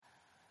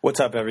What's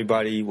up,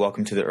 everybody?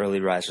 Welcome to the Early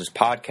Risers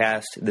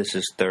podcast. This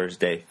is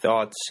Thursday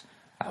Thoughts.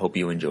 I hope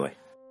you enjoy.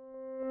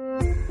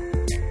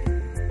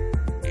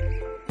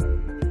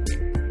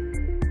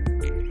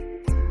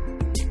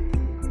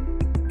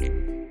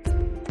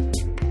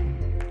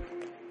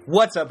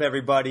 What's up,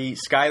 everybody?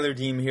 Skylar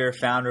Deem here,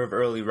 founder of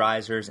Early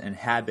Risers and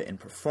habit and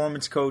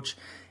performance coach.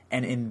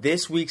 And in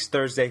this week's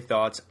Thursday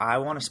Thoughts, I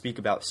want to speak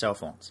about cell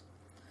phones.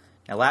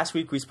 Now, last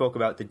week we spoke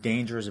about the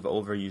dangers of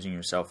overusing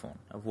your cell phone,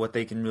 of what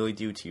they can really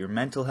do to your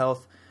mental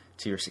health,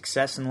 to your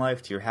success in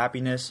life, to your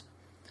happiness.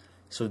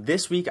 So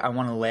this week I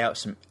want to lay out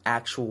some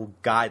actual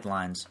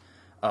guidelines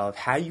of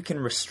how you can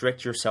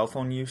restrict your cell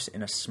phone use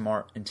in a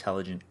smart,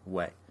 intelligent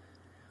way.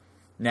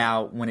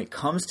 Now, when it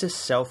comes to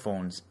cell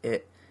phones,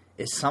 it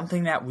is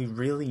something that we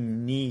really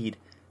need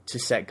to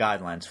set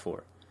guidelines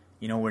for.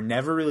 You know, we're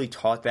never really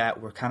taught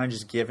that. We're kind of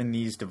just given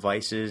these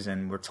devices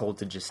and we're told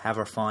to just have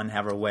our fun,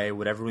 have our way,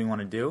 whatever we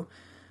want to do.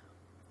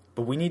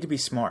 But we need to be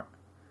smart.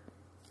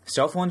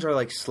 Cell phones are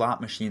like slot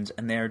machines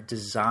and they're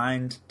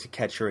designed to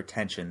catch your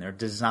attention. They're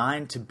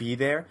designed to be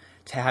there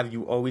to have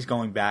you always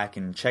going back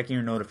and checking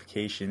your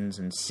notifications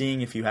and seeing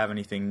if you have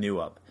anything new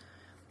up.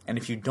 And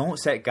if you don't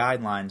set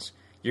guidelines,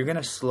 you're going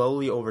to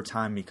slowly over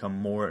time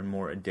become more and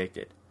more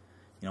addicted.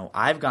 You know,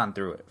 I've gone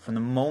through it. From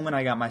the moment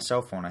I got my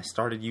cell phone, I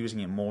started using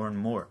it more and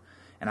more.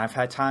 And I've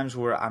had times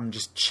where I'm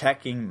just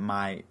checking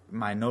my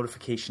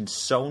notifications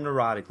so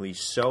neurotically,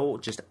 so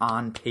just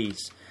on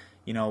pace,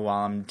 you know,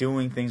 while I'm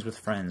doing things with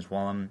friends,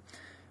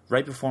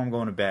 right before I'm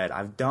going to bed.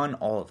 I've done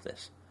all of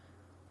this.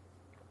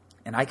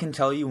 And I can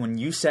tell you, when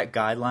you set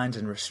guidelines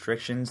and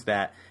restrictions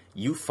that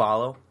you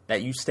follow,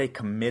 that you stay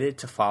committed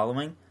to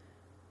following,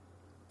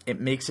 it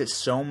makes it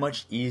so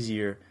much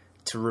easier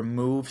to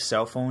remove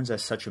cell phones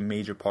as such a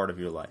major part of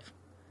your life.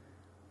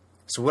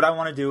 So what I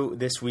want to do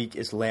this week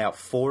is lay out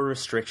 4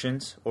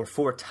 restrictions or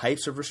 4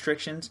 types of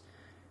restrictions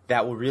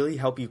that will really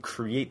help you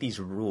create these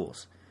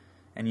rules.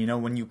 And you know,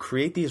 when you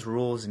create these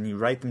rules and you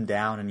write them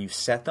down and you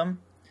set them,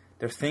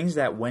 they're things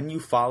that when you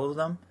follow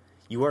them,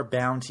 you are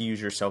bound to use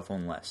your cell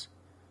phone less.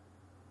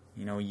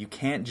 You know, you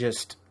can't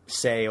just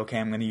say, okay,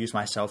 I'm going to use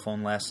my cell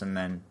phone less and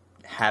then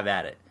have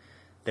at it.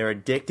 They're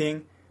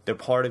addicting. They're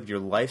part of your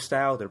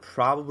lifestyle. They're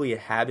probably a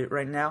habit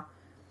right now.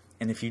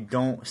 And if you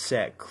don't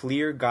set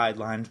clear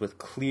guidelines with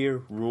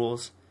clear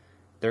rules,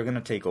 they're going to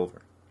take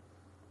over.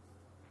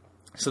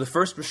 So the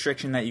first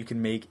restriction that you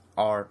can make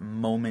are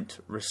moment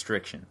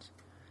restrictions.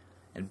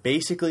 And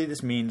basically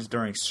this means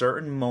during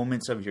certain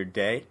moments of your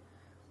day,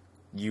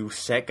 you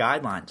set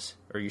guidelines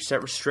or you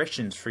set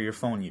restrictions for your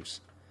phone use.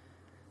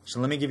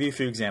 So let me give you a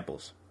few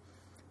examples.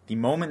 The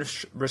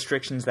moment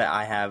restrictions that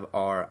I have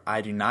are: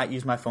 I do not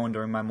use my phone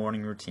during my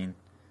morning routine,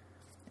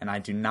 and I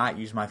do not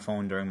use my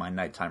phone during my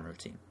nighttime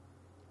routine.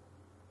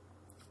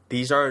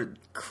 These are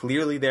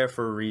clearly there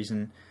for a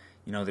reason.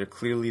 You know, they're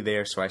clearly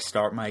there so I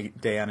start my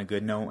day on a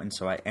good note, and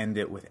so I end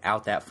it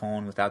without that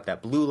phone, without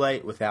that blue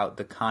light, without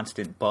the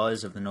constant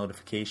buzz of the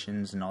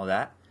notifications and all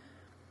that.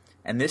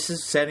 And this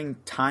is setting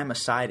time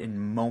aside in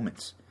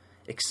moments,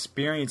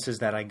 experiences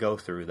that I go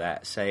through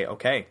that say,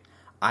 okay,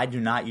 I do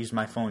not use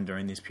my phone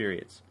during these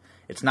periods.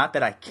 It's not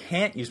that I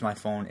can't use my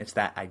phone, it's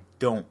that I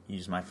don't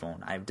use my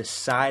phone. I've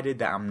decided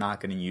that I'm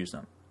not going to use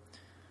them.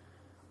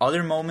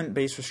 Other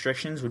moment-based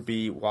restrictions would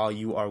be while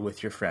you are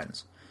with your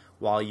friends,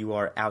 while you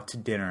are out to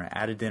dinner,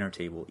 at a dinner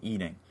table,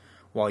 eating,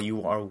 while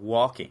you are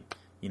walking.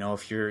 You know,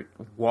 if you're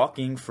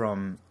walking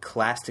from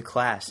class to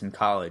class in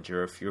college,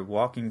 or if you're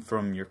walking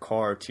from your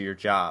car to your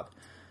job,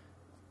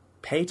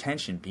 pay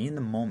attention, be in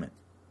the moment.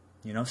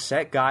 You know,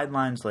 set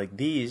guidelines like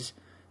these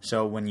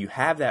so when you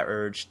have that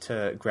urge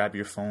to grab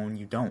your phone,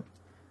 you don't.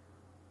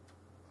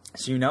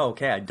 So you know,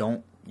 okay, I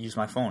don't use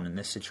my phone in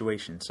this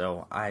situation,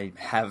 so I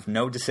have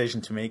no decision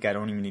to make. I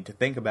don't even need to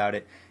think about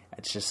it.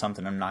 It's just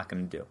something I'm not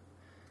going to do.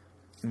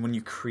 And when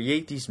you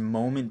create these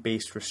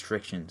moment-based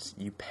restrictions,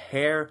 you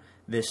pair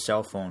this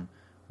cell phone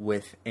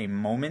with a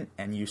moment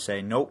and you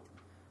say, nope,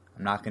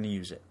 I'm not going to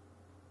use it.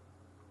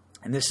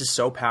 And this is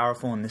so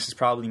powerful, and this is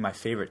probably my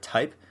favorite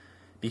type,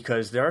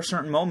 because there are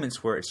certain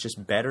moments where it's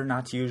just better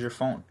not to use your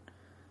phone.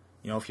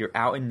 You know, if you're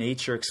out in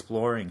nature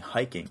exploring,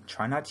 hiking,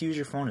 try not to use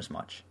your phone as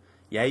much.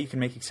 Yeah, you can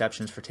make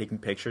exceptions for taking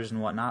pictures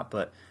and whatnot,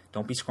 but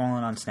don't be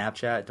scrolling on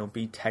Snapchat. Don't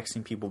be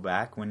texting people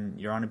back when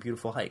you're on a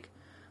beautiful hike.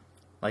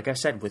 Like I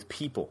said, with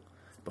people,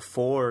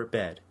 before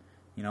bed,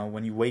 you know,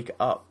 when you wake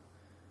up.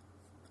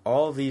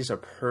 All of these are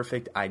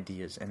perfect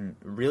ideas, and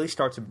really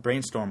start to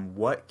brainstorm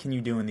what can you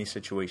do in these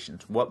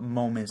situations? What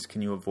moments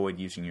can you avoid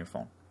using your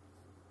phone?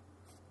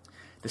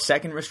 The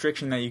second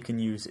restriction that you can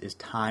use is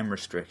time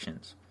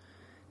restrictions.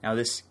 Now,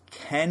 this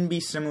can be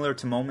similar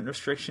to moment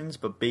restrictions,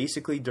 but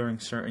basically during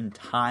certain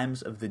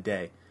times of the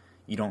day,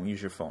 you don't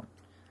use your phone.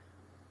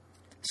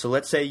 So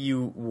let's say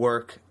you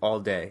work all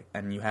day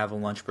and you have a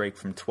lunch break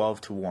from 12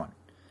 to 1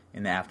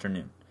 in the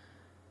afternoon.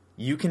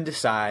 You can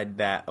decide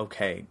that,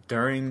 okay,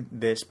 during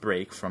this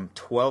break from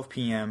 12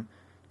 p.m.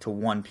 to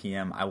 1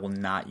 p.m., I will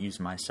not use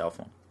my cell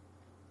phone.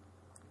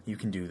 You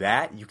can do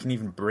that. You can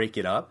even break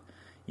it up.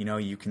 You know,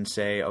 you can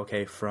say,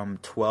 okay, from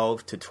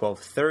 12 to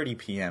 12:30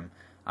 p.m.,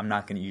 I'm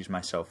not going to use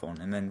my cell phone.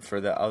 And then for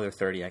the other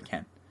 30, I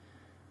can.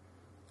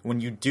 When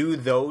you do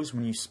those,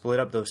 when you split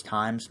up those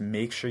times,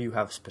 make sure you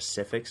have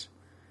specifics.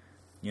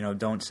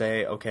 Don't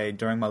say, okay,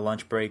 during my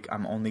lunch break,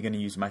 I'm only going to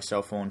use my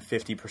cell phone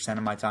 50%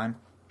 of my time.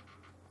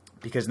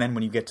 Because then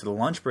when you get to the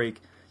lunch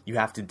break, you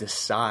have to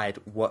decide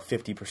what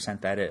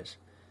 50% that is.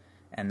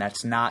 And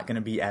that's not going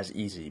to be as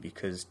easy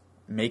because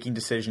making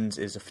decisions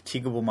is a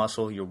fatigable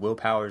muscle. Your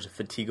willpower is a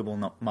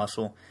fatigable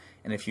muscle.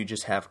 And if you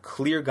just have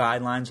clear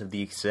guidelines of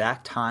the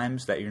exact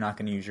times that you're not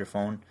going to use your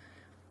phone,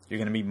 you're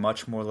going to be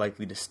much more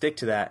likely to stick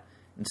to that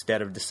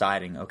instead of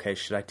deciding, okay,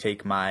 should I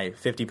take my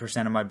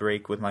 50% of my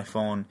break with my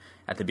phone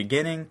at the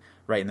beginning,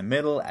 right in the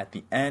middle, at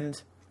the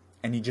end,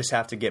 and you just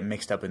have to get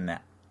mixed up in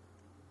that.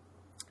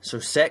 So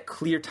set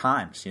clear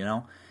times,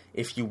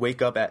 If you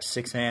wake up at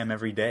 6 a.m.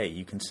 every day,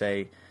 you can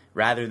say,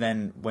 rather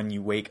than when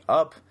you wake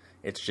up,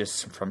 it's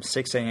just from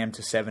 6 a.m.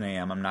 to 7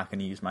 a.m., I'm not going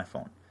to use my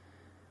phone.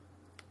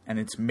 And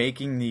it's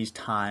making these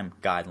time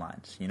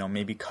guidelines.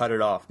 Maybe cut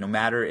it off. No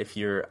matter if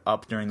you're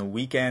up during the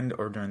weekend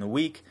or during the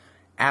week,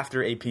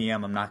 after 8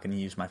 p.m., I'm not going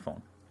to use my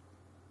phone.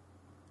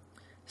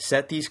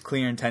 Set these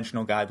clear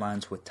intentional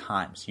guidelines with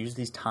times. Use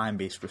these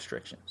time-based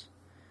restrictions.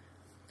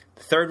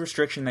 The third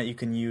restriction that you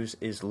can use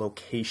is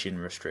location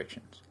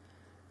restrictions.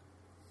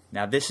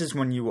 Now, this is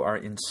when you are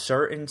in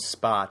certain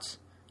spots,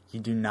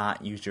 you do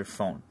not use your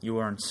phone. You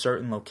are in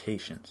certain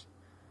locations.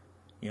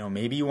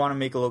 Maybe you want to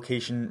make a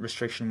location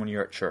restriction when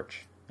you're at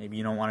church. Maybe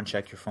you don't want to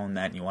check your phone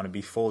then. You want to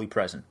be fully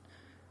present.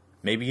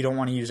 Maybe you don't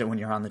want to use it when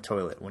you're on the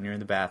toilet, when you're in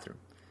the bathroom.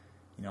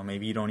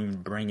 Maybe you don't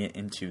even bring it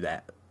into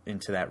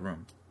that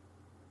room.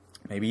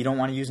 Maybe you don't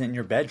want to use it in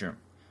your bedroom.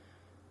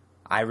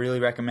 I really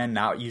recommend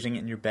not using it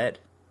in your bed.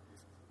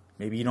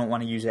 Maybe you don't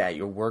want to use it at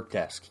your work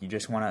desk. You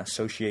just want to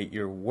associate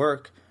your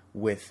work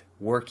with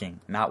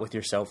working, not with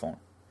your cell phone.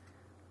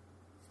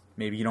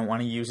 Maybe you don't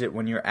want to use it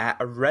when you're at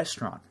a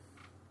restaurant.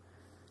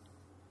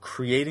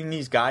 Creating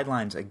these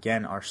guidelines,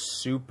 again, are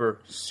super,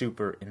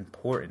 super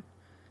important.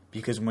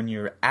 Because when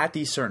you're at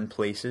these certain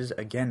places,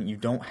 again, you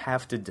don't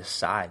have to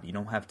decide. You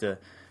don't have to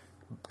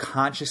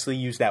consciously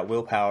use that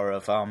willpower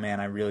of, oh man,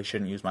 I really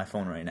shouldn't use my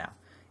phone right now.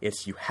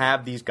 It's you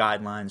have these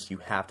guidelines, you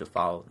have to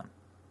follow them.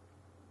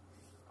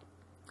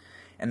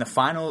 And the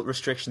final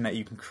restriction that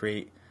you can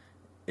create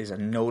is a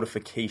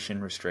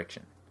notification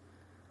restriction.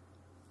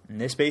 And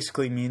this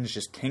basically means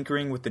just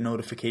tinkering with the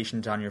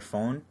notifications on your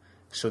phone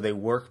so they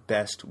work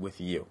best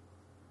with you.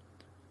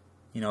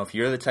 If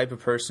you're the type of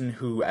person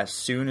who, as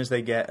soon as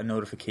they get a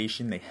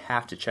notification, they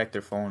have to check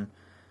their phone.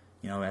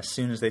 As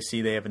soon as they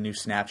see they have a new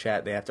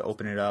Snapchat, they have to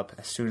open it up.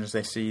 As soon as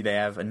they see they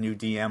have a new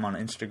DM on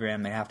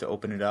Instagram, they have to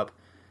open it up.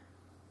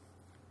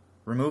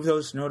 Remove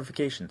those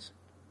notifications.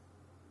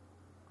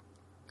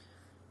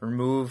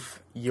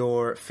 Remove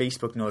your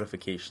Facebook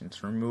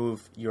notifications.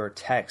 Remove your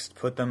text.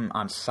 Put them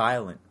on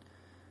silent.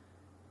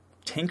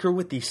 Tinker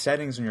with these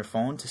settings on your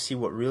phone to see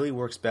what really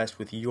works best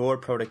with your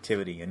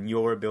productivity and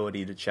your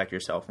ability to check your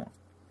cell phone.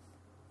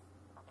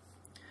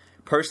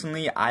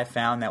 Personally, I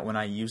found that when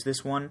I use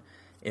this one,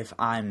 if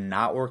I'm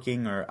not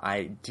working or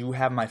I do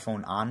have my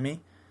phone on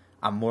me,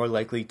 I'm more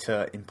likely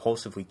to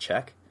impulsively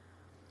check.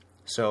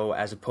 So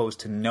as opposed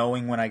to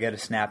knowing when I get a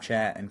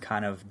Snapchat and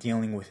kind of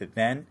dealing with it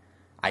then,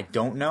 I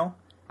don't know.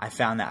 I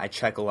found that I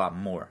check a lot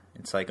more.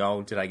 It's like,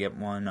 oh, did I get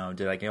one? Oh,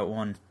 did I get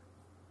one?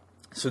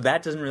 So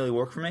that doesn't really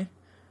work for me.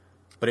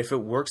 But if it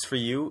works for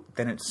you,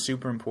 then it's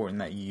super important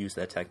that you use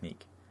that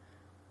technique.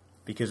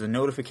 Because the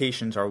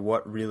notifications are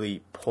what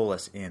really pull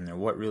us in. They're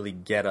what really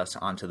get us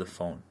onto the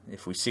phone.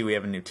 If we see we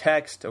have a new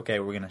text, okay,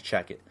 we're going to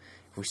check it.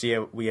 If we see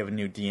we have a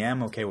new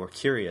DM, okay, we're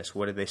curious.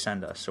 What did they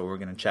send us? So we're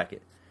going to check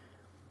it.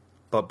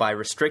 But by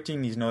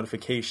restricting these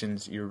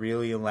notifications, you're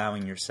really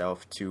allowing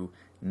yourself to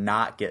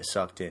not get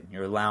sucked in.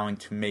 You're allowing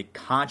to make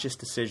conscious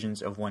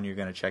decisions of when you're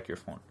going to check your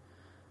phone.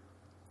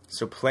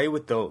 So play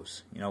with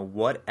those.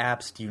 What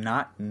apps do you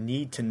not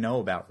need to know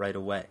about right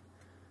away?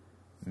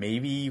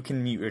 Maybe you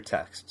can mute your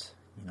texts,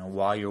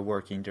 while you're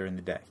working during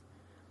the day.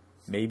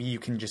 Maybe you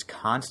can just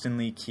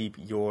constantly keep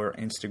your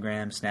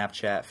Instagram,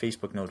 Snapchat,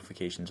 Facebook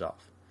notifications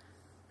off.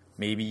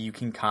 Maybe you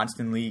can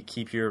constantly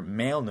keep your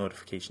mail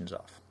notifications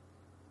off.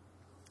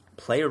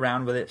 Play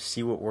around with it,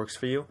 see what works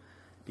for you,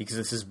 because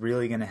this is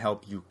really going to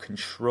help you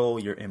control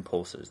your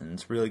impulses, and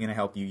it's really going to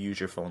help you use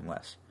your phone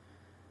less.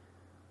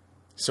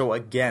 So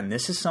again,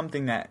 this is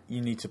something that you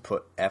need to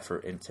put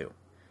effort into.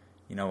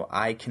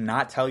 I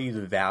cannot tell you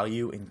the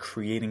value in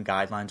creating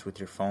guidelines with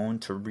your phone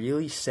to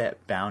really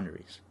set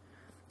boundaries.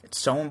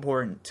 It's so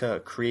important to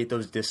create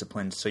those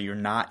disciplines so you're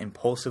not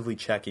impulsively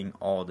checking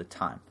all the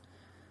time.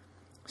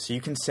 So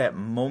you can set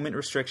moment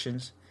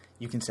restrictions,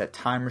 you can set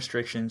time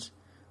restrictions,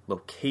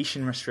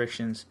 location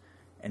restrictions,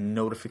 and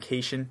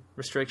notification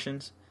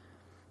restrictions.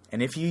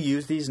 And if you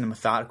use these in a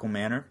methodical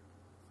manner,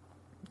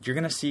 you're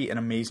going to see an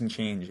amazing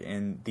change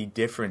in the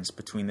difference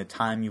between the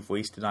time you've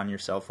wasted on your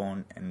cell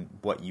phone and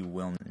what you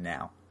will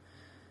now.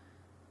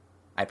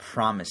 I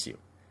promise you,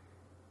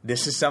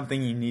 this is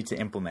something you need to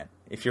implement.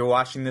 If you're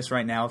watching this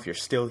right now, if you're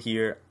still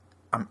here,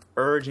 I'm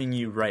urging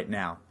you right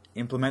now,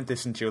 implement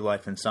this into your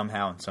life in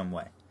somehow, in some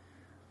way.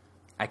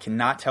 I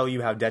cannot tell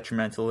you how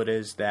detrimental it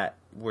is that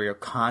we're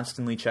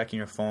constantly checking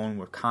your phone,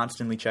 we're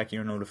constantly checking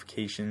your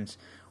notifications,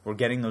 we're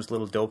getting those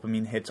little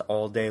dopamine hits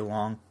all day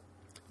long.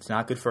 It's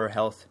not good for our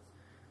health.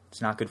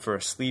 It's not good for our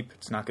sleep.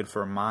 It's not good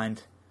for our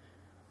mind.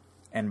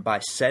 And by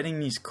setting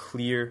these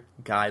clear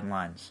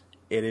guidelines,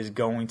 it is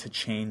going to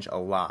change a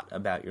lot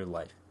about your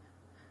life.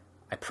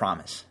 I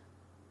promise.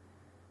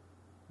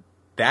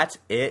 That's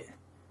it.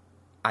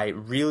 I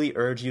really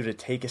urge you to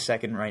take a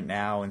second right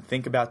now and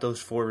think about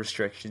those 4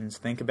 restrictions.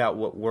 Think about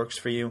what works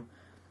for you.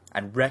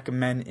 I'd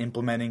recommend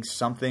implementing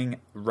something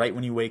right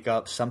when you wake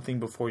up, something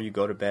before you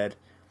go to bed,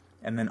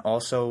 and then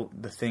also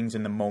the things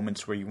in the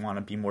moments where you want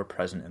to be more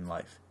present in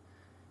life.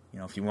 You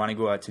know, if you want to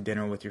go out to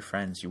dinner with your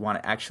friends, you want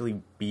to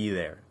actually be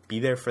there. Be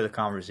there for the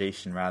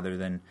conversation rather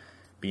than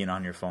being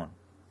on your phone.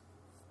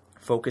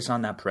 Focus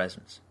on that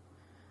presence.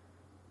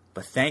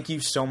 But thank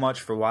you so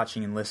much for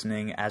watching and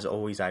listening. As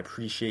always, I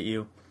appreciate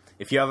you.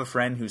 If you have a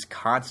friend who's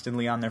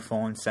constantly on their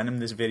phone, send them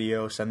this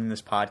video, send them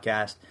this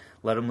podcast,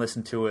 let them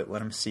listen to it, let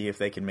them see if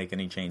they can make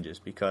any changes,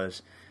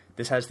 because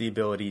this has the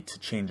ability to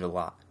change a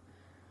lot.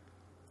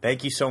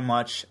 Thank you so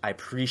much. I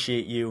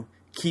appreciate you.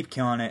 Keep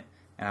killing it,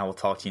 and I will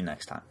talk to you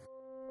next time.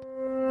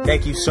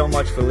 Thank you so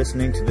much for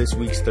listening to this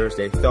week's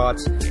Thursday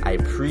Thoughts. I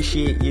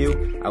appreciate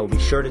you. I will be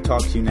sure to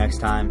talk to you next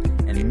time,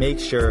 and make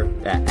sure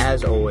that,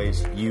 as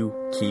always, you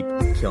keep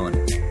killing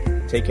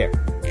it. Take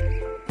care.